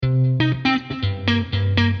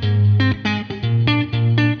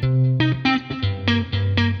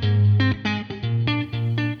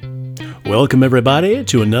Welcome, everybody,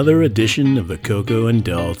 to another edition of the Coco and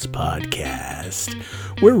Daltz podcast.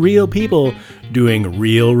 We're real people doing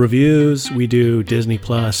real reviews. We do Disney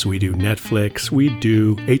Plus, we do Netflix, we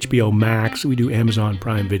do HBO Max, we do Amazon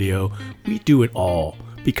Prime Video. We do it all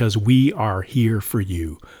because we are here for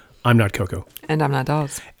you. I'm not Coco. And I'm not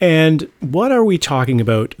Daltz. And what are we talking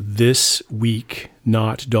about this week,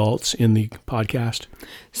 not Daltz, in the podcast?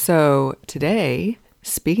 So today,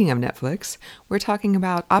 speaking of Netflix, we're talking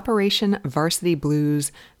about Operation Varsity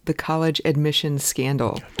Blues, the college admissions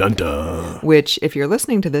scandal. Dun dun. Which, if you're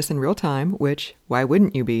listening to this in real time, which, why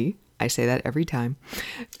wouldn't you be? I say that every time.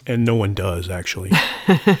 And no one does, actually.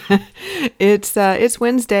 It's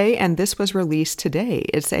Wednesday, and this was released today.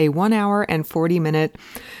 It's a 1 hour and 40-minute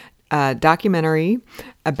documentary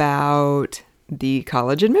about the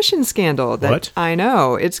college admissions scandal. What? I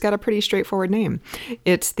know. It's got a pretty straightforward name.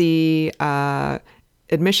 It's the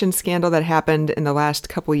admissions scandal that happened in the last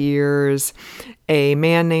couple years. A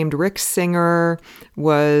man named Rick Singer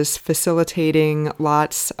was facilitating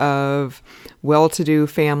lots of well-to-do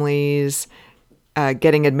families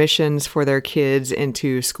getting admissions for their kids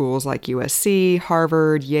into schools like USC,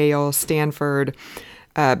 Harvard, Yale, Stanford,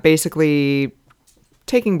 basically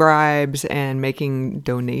taking bribes and making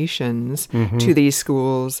donations to these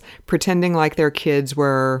schools, pretending like their kids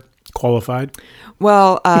were qualified.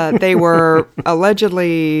 Well, they were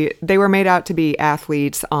they were made out to be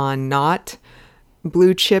athletes on not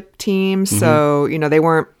blue chip teams. So, they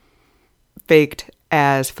weren't faked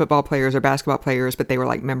as football players or basketball players, but they were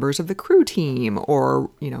like members of the crew team or,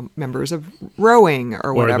 members of rowing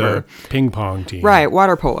or whatever. Or the ping pong team. Right.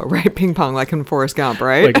 Water polo, right? Ping pong, like in Forrest Gump,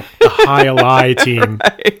 right? Like the High team.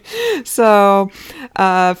 Right. So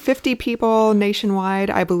 50 people nationwide,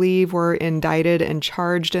 I believe, were indicted and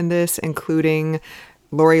charged in this, including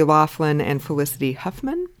Lori Loughlin and Felicity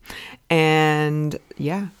Huffman. And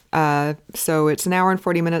so it's an hour and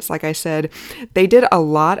 40 minutes, like I said. They did a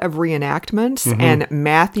lot of reenactments, and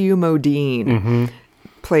Matthew Modine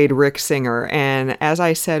played Rick Singer. And as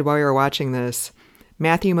I said while we were watching this,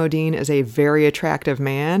 Matthew Modine is a very attractive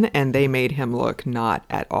man, and they made him look not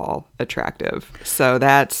at all attractive. So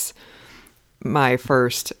that's my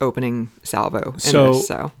first opening salvo in this.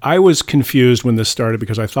 So I was confused when this started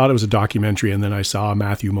because I thought it was a documentary, and then I saw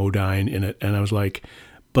Matthew Modine in it, and I was like,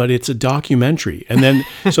 but it's a documentary. And then,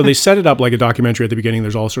 so they set it up like a documentary at the beginning.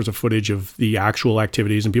 There's all sorts of footage of the actual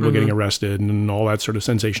activities and people getting arrested and all that sort of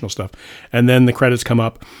sensational stuff. And then the credits come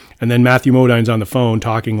up, and then Matthew Modine's on the phone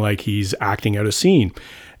talking like he's acting out a scene.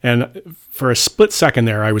 And for a split second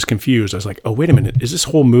there, I was confused. I was like, oh, wait a minute. Is this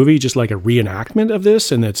whole movie just like a reenactment of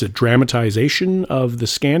this? And it's a dramatization of the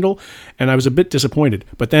scandal? And I was a bit disappointed.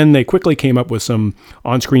 But then they quickly came up with some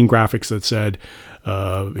on-screen graphics that said,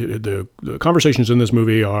 the conversations in this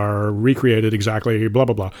movie are recreated exactly, blah,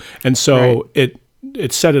 blah, blah. And so it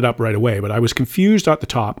set it up right away. But I was confused at the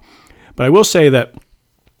top. But I will say that,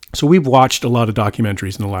 so we've watched a lot of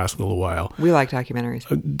documentaries in the last little while. We like documentaries.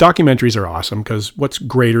 Documentaries are awesome because what's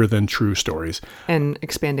greater than true stories? And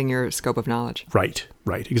expanding your scope of knowledge. Right,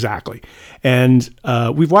 exactly. And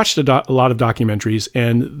we've watched a lot of documentaries,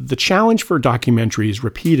 and the challenge for documentaries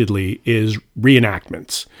repeatedly is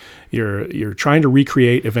reenactments. You're trying to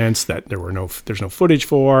recreate events that there's no footage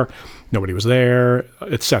for, nobody was there,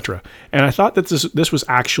 etc. And I thought that this was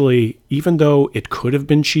actually, even though it could have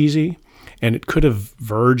been cheesy, and it could have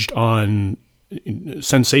verged on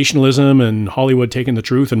sensationalism and Hollywood taking the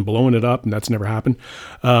truth and blowing it up, and that's never happened.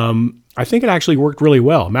 I think it actually worked really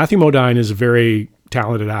well. Matthew Modine is a very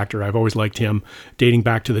talented actor. I've always liked him, dating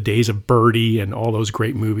back to the days of Birdie and all those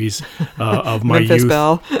great movies of my Memphis youth.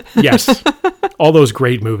 Belle. Yes, all those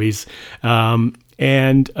great movies. And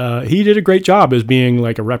he did a great job as being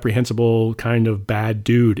like a reprehensible kind of bad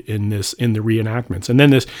dude in the reenactments. And then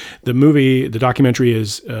the documentary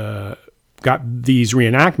is got these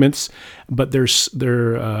reenactments, but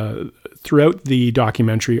throughout the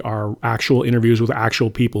documentary are actual interviews with actual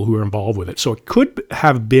people who are involved with it. So it could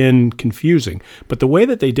have been confusing, but the way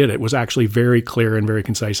that they did it was actually very clear and very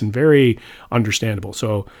concise and very understandable.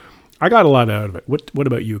 So I got a lot out of it. What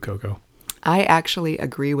about you, Coco? I actually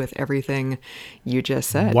agree with everything you just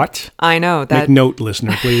said. What? I know. Make note,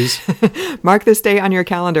 listener, please. Mark this day on your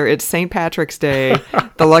calendar. It's St. Patrick's Day.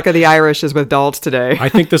 The luck of the Irish is with Daltz today. I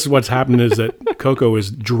think this is what's happened is that Coco is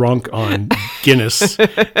drunk on Guinness,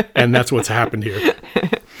 and that's what's happened here.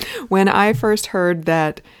 When I first heard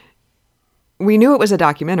that, we knew it was a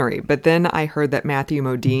documentary, but then I heard that Matthew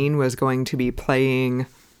Modine was going to be playing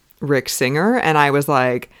Rick Singer, and I was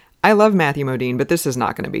like, I love Matthew Modine, but this is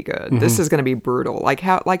not going to be good. This is going to be brutal. Like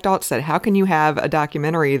Dalt said, how can you have a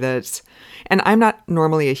documentary that's, and I'm not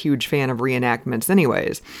normally a huge fan of reenactments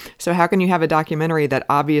anyways. So how can you have a documentary that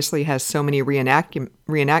obviously has so many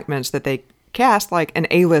reenactments that they cast like an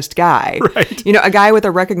A-list guy, Right. a guy with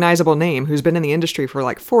a recognizable name who's been in the industry for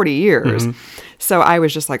like 40 years. So I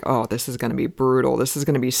was just like, oh, this is going to be brutal. This is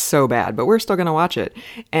going to be so bad, but we're still going to watch it.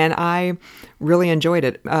 And I really enjoyed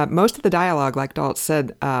it. Most of the dialogue, like Dalt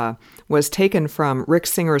said, was taken from Rick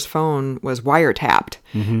Singer's phone, was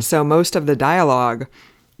wiretapped. So most of the dialogue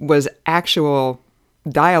was actual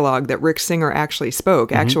dialogue that Rick Singer actually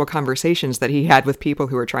spoke, actual conversations that he had with people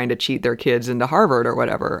who were trying to cheat their kids into Harvard or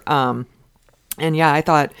whatever. And yeah, I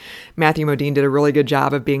thought Matthew Modine did a really good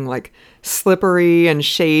job of being like slippery and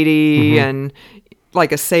shady and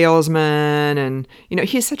like a salesman. And,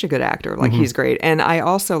 he's such a good actor. Like he's great. And I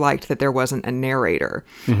also liked that there wasn't a narrator.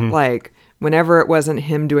 Like whenever it wasn't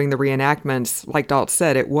him doing the reenactments, like Dalt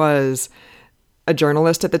said, it was a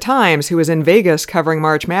journalist at the Times who was in Vegas covering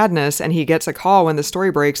March Madness, and he gets a call when the story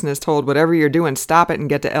breaks and is told, whatever you're doing, stop it and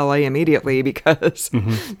get to LA immediately because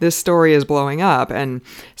this story is blowing up. And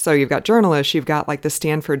so you've got journalists, you've got like the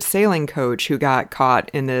Stanford sailing coach who got caught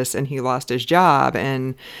in this and he lost his job.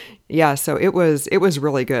 And yeah, so it was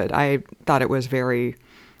really good. I thought it was very,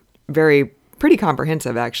 very pretty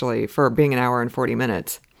comprehensive actually for being an hour and 40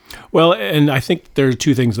 minutes. Well, and I think there are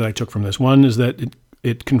two things that I took from this. One is that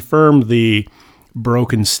it confirmed the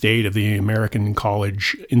broken state of the American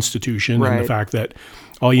college institution and the fact that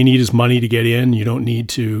all you need is money to get in. You don't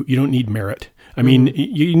need merit. I mean,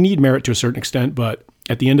 you need merit to a certain extent, but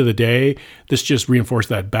at the end of the day, this just reinforced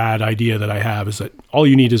that bad idea that I have is that all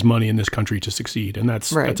you need is money in this country to succeed. And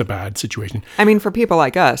that's a bad situation. I mean, for people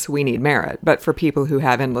like us, we need merit, but for people who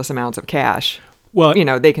have endless amounts of cash, well,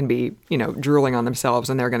 they can be, drooling on themselves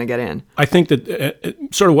and they're going to get in. I think that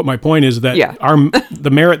sort of what my point is that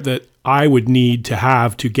the merit that I would need to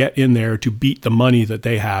have to get in there to beat the money that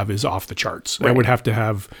they have is off the charts. Right. I would have to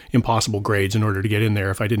have impossible grades in order to get in there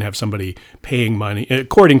if I didn't have somebody paying money,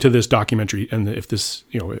 according to this documentary. And if this,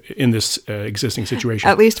 in this existing situation,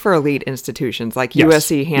 at least for elite institutions like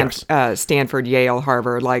USC, Stanford, Yale,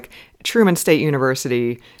 Harvard, like Truman State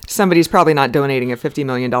University, somebody's probably not donating a $50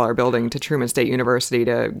 million building to Truman State University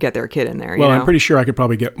to get their kid in there. Well, I'm pretty sure I could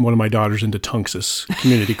probably get one of my daughters into Tunxus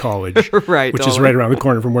Community College, right, which is right around the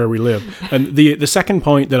corner from where we live. And the second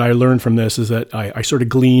point that I learned from this is that I sort of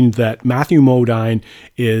gleaned that Matthew Modine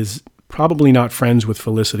is probably not friends with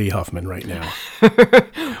Felicity Huffman right now,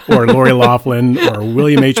 or Lori Loughlin, or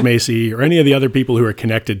William H. Macy, or any of the other people who are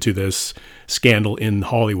connected to this scandal in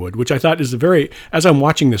Hollywood, which I thought is as I'm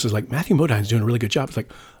watching this, is like, Matthew Modine's doing a really good job. It's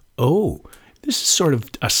like, oh, this is sort of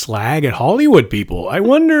a slag at Hollywood people. I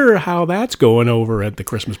wonder how that's going over at the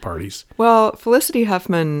Christmas parties. Well, Felicity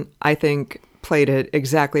Huffman, I think, played it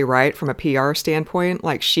exactly right from a PR standpoint.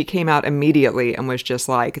 Like, she came out immediately and was just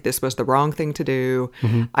like, this was the wrong thing to do.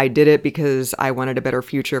 I did it because I wanted a better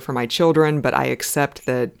future for my children, but I accept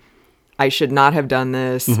that I should not have done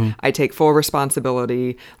this. I take full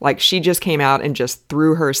responsibility. Like, she just came out and just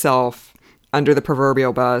threw herself under the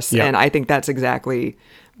proverbial bus. And I think that's exactly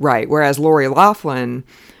right. Whereas Lori Loughlin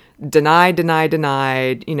denied,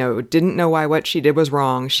 didn't know why what she did was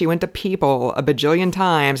wrong. She went to People a bajillion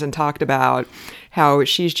times and talked about how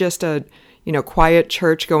she's just a, quiet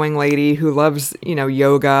church-going lady who loves,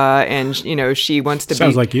 yoga, and, she wants to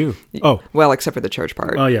Sounds like you. Oh. Well, except for the church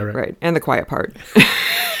part. Oh, yeah, right. Right, and the quiet part.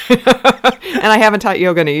 And I haven't taught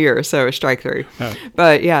yoga in a year, so strike three. Oh.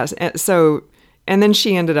 But, yes, and then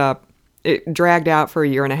she ended up, it dragged out for a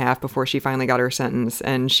year and a half before she finally got her sentence,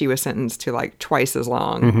 and she was sentenced to like twice as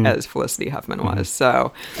long as Felicity Huffman was.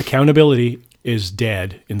 So accountability is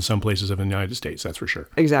dead in some places of the United States, that's for sure.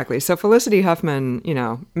 Exactly. So Felicity Huffman,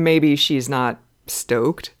 maybe she's not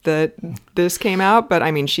stoked that this came out, but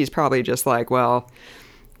I mean, she's probably just like, well,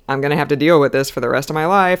 I'm going to have to deal with this for the rest of my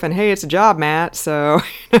life. And hey, it's a job, Matt. So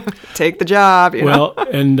take the job. Well,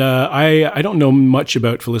 and I don't know much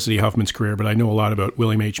about Felicity Huffman's career, but I know a lot about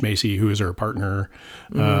William H. Macy, who is her partner.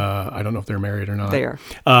 I don't know if they're married or not. They are.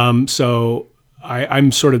 So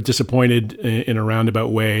I'm sort of disappointed in a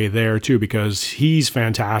roundabout way there too, because he's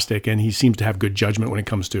fantastic and he seems to have good judgment when it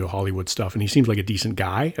comes to Hollywood stuff. And he seems like a decent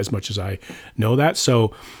guy, as much as I know that.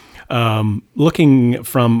 So looking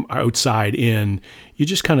from outside in, you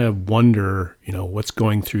just kind of wonder, what's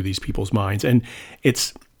going through these people's minds. And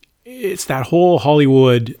it's that whole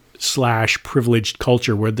Hollywood / privileged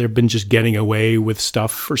culture where they've been just getting away with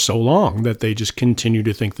stuff for so long that they just continue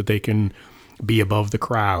to think that they can be above the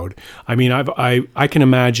crowd. I mean, I can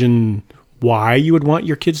imagine why you would want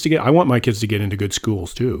your kids to I want my kids to get into good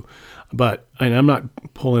schools too. But and I'm not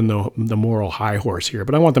pulling the moral high horse here,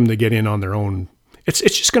 but I want them to get in on their own. It's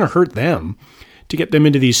just going to hurt them to get them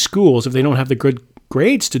into these schools if they don't have the good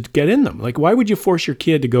grades to get in them. Like, why would you force your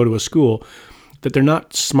kid to go to a school that they're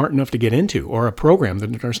not smart enough to get into, or a program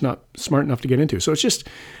that they're not smart enough to get into? So it's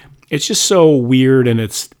just so weird, and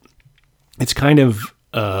it's kind of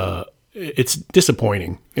it's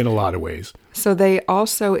disappointing in a lot of ways. So they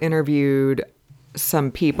also interviewed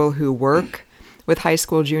some people who work with high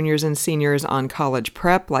school juniors and seniors on college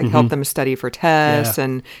prep, like help them study for tests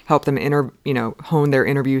and help them hone their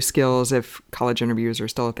interview skills if college interviews are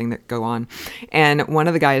still a thing that go on. And one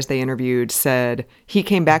of the guys they interviewed said, he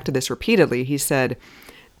came back to this repeatedly. He said,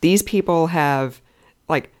 these people have,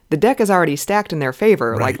 like, the deck is already stacked in their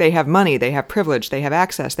favor. Right. Like, they have money, they have privilege, they have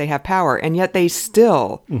access, they have power, and yet they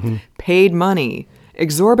still paid money,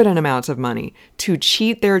 exorbitant amounts of money, to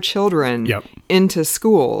cheat their children into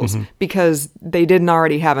schools because they didn't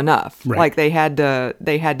already have enough. Right. Like, they had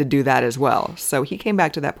to do that as well. So he came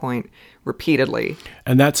back to that point repeatedly.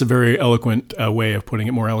 And that's a very eloquent way of putting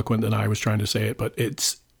it, more eloquent than I was trying to say it. But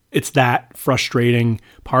it's that frustrating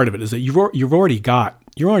part of it, is that you're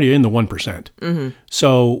already in the 1%.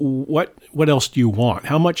 So what else do you want?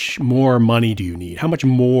 How much more money do you need? How much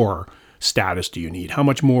more status do you need? How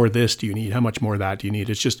much more this do you need? How much more that do you need?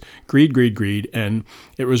 It's just greed, greed, greed. And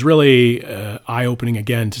it was really eye-opening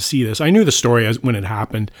again to see this. I knew the story when it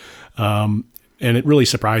happened, and it really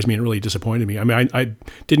surprised me and really disappointed me. I mean, I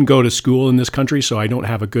didn't go to school in this country, so I don't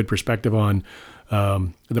have a good perspective on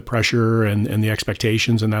the pressure and the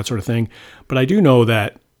expectations and that sort of thing. But I do know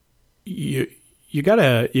that you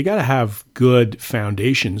gotta have good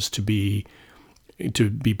foundations to be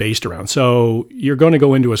based around. So you're going to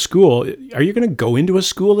go into a school. Are you going to go into a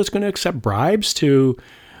school that's going to accept bribes to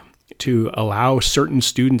allow certain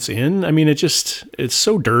students in? I mean, it's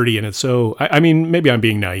so dirty, and it's so, I mean, maybe I'm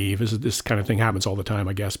being naive. This kind of thing happens all the time,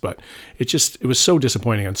 I guess, but it was so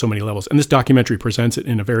disappointing on so many levels. And this documentary presents it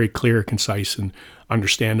in a very clear, concise, and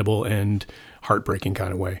understandable and heartbreaking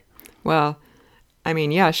kind of way. Well, I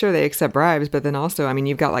mean, yeah, sure, they accept bribes, but then also, I mean,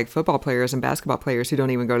 you've got like football players and basketball players who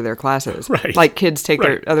don't even go to their classes. Right. Like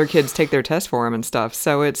other kids take their tests for them and stuff.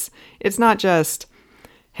 So it's not just,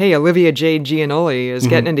 hey, Olivia Jade Giannoli is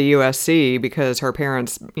getting into USC because her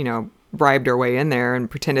parents, bribed her way in there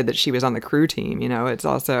and pretended that she was on the crew team. It's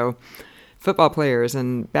also football players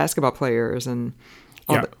and basketball players and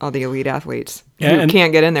all the elite athletes who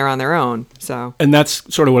can't get in there on their own. So, and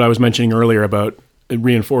that's sort of what I was mentioning earlier about. It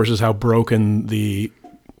reinforces how broken the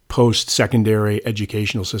post-secondary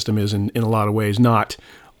educational system is in a lot of ways. Not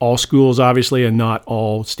all schools, obviously, and not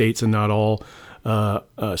all states and not all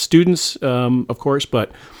students, of course, but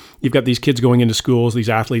you've got these kids going into schools, these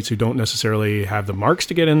athletes who don't necessarily have the marks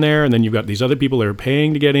to get in there, and then you've got these other people that are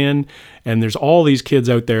paying to get in, and there's all these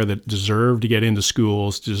kids out there that deserve to get into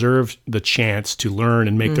schools, deserve the chance to learn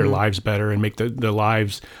and make their lives better and make the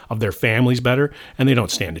lives of their families better, and they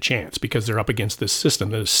don't stand a chance because they're up against this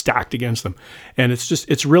system that is stacked against them. And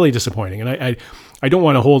it's really disappointing. And I don't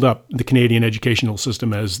want to hold up the Canadian educational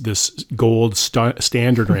system as this gold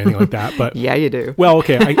standard or anything like that, but yeah, you do. Well,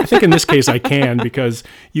 okay, I think in this case I can, because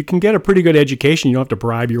you can get a pretty good education. You don't have to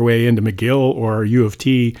bribe your way into McGill or U of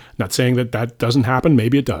T. Not saying that doesn't happen.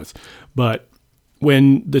 Maybe it does. But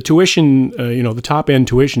when the tuition, the top end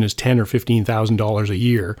tuition is $10,000 or $15,000 a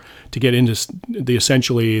year to get into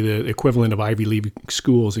essentially the equivalent of Ivy League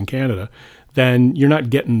schools in Canada, then you're not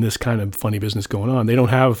getting this kind of funny business going on. They don't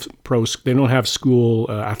have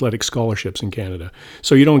school athletic scholarships in Canada,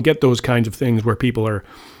 so you don't get those kinds of things where people are,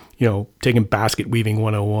 taking basket weaving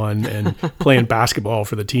 101 and playing basketball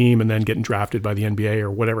for the team and then getting drafted by the NBA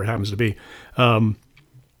or whatever it happens to be.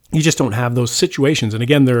 You just don't have those situations. And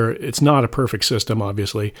again, it's not a perfect system,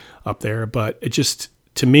 obviously, up there, but it just,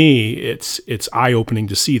 to me, it's eye-opening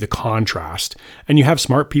to see the contrast. And you have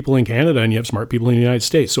smart people in Canada and you have smart people in the United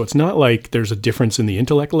States. So it's not like there's a difference in the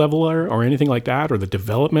intellect level or anything like that, or the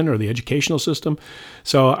development or the educational system.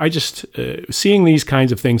 So I just, seeing these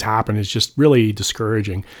kinds of things happen is just really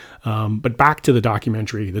discouraging. But back to the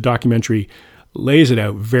documentary. The documentary lays it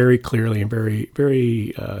out very clearly and very,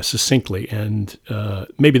 very succinctly. And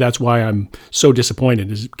maybe that's why I'm so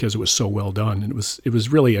disappointed, is because it was so well done. And it was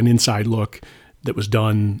really an inside look that was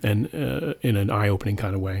done and in an eye-opening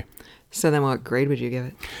kind of way. So then what grade would you give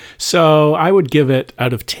it? So I would give it,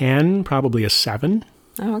 out of 10, probably a 7.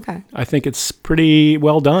 Oh, okay. I think it's pretty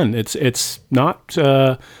well done. It's not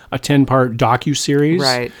a 10-part docu-series,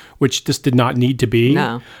 right, which this did not need to be.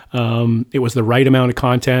 No. It was the right amount of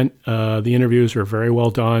content. The interviews were very well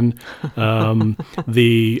done.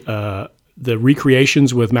 The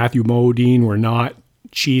recreations with Matthew Modine were not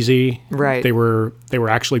cheesy. Right. They were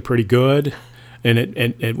actually pretty good, and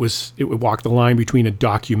it would walk the line between a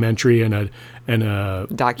documentary and a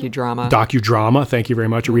docudrama. Thank you very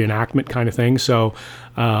much. A reenactment kind of thing. So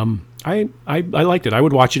I liked it. I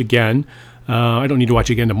would watch it again. I don't need to watch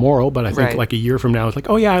it again tomorrow, but I think like a year from now, it's like,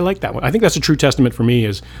 oh yeah, I like that one. I think that's a true testament for me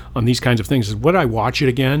is on these kinds of things is would I watch it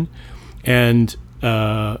again, and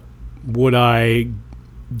would I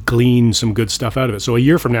glean some good stuff out of it? So a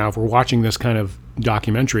year from now, if we're watching this kind of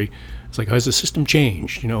documentary, it's like, has the system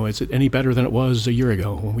changed? Is it any better than it was a year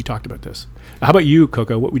ago when we talked about this? How about you,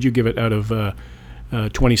 Coco? What would you give it out of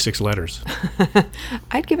 26 letters?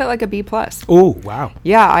 I'd give it like a B+. Oh, wow.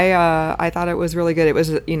 Yeah, I thought it was really good. It was,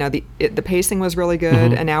 the pacing was really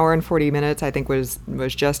good. An hour and 40 minutes, I think, was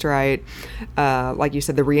just right. Like you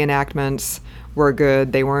said, the reenactments were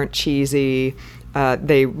good. They weren't cheesy.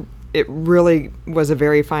 It really was a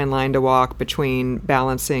very fine line to walk between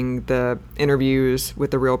balancing the interviews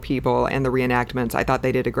with the real people and the reenactments. I thought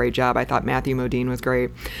they did a great job. I thought Matthew Modine was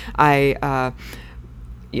great. I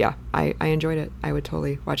enjoyed it. I would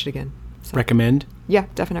totally watch it again. So. Recommend? Yeah,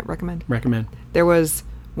 definite recommend. Recommend. There was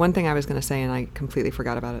one thing I was going to say, and I completely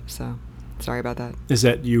forgot about it, so sorry about that. Is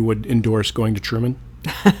that you would endorse going to Truman?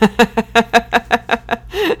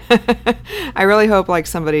 I really hope like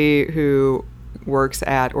somebody who works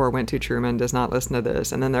at or went to Truman does not listen to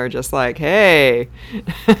this, and then they're just like, hey,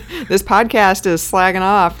 this podcast is slagging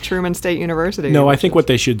off Truman State University. No, I think what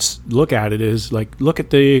they should look at it is like look at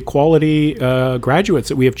the quality graduates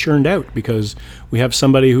that we have churned out, because we have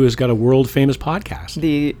somebody who has got a world famous podcast,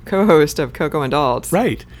 the co-host of Coco and Daltz,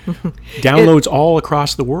 right? Downloads all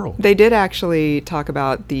across the world. They did actually talk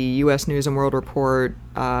about the U.S. News and World Report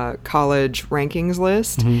college rankings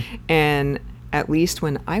list, and at least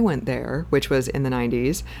when I went there, which was in the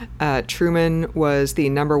 90s, Truman was the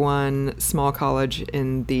 #1 small college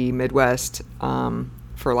in the Midwest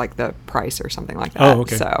for like the price or something like that. Oh,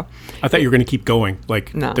 okay. So I thought you were going to keep going,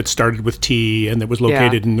 like no. That started with T and that was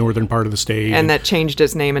located in northern part of the state. And that changed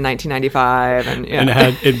its name in 1995. And, yeah.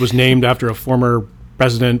 And it was named after a former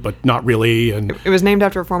president, but not really. And it was named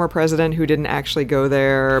after a former president who didn't actually go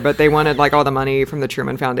there, but they wanted like all the money from the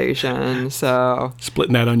Truman Foundation. So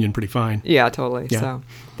splitting that onion pretty fine. Yeah, totally. Yeah. So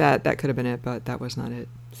that could have been it, but that was not it.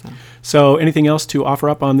 So anything else to offer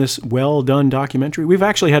up on this well done documentary? We've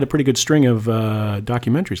actually had a pretty good string of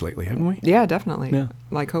documentaries lately, haven't we? Yeah, definitely. Yeah.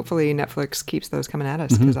 Like hopefully Netflix keeps those coming at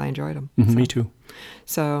us because I enjoyed them. Mm-hmm, me too.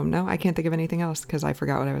 So no, I can't think of anything else because I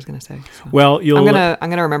forgot what I was going to say. So. Well, I'm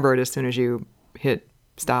gonna remember it as soon as you hit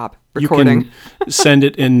stop recording. You can send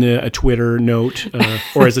it in a Twitter note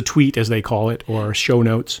or as a tweet, as they call it, or show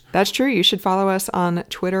notes. That's true. You should follow us on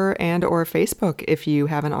Twitter and or Facebook if you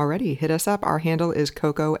haven't already. Hit us up. Our handle is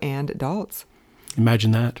Coco and Daltz.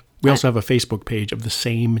 Imagine that. We also have a Facebook page of the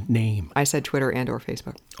same name. I said Twitter and or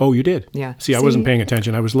Facebook. Oh, you did? Yeah. See, I wasn't paying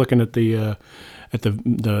attention. I was looking at the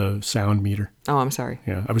sound meter. Oh, I'm sorry.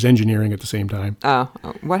 Yeah, I was engineering at the same time. Oh,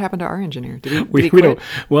 what happened to our engineer? Did he we quit? don't.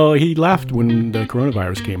 Well, he left when the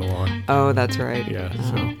coronavirus came along. Oh, that's right. Yeah.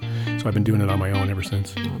 So I've been doing it on my own ever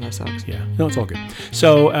since. Oh, that sucks. Yeah. No, it's all good.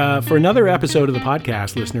 So for another episode of the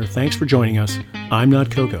podcast, listener, thanks for joining us. I'm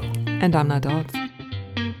not Coco. And I'm not Daltz.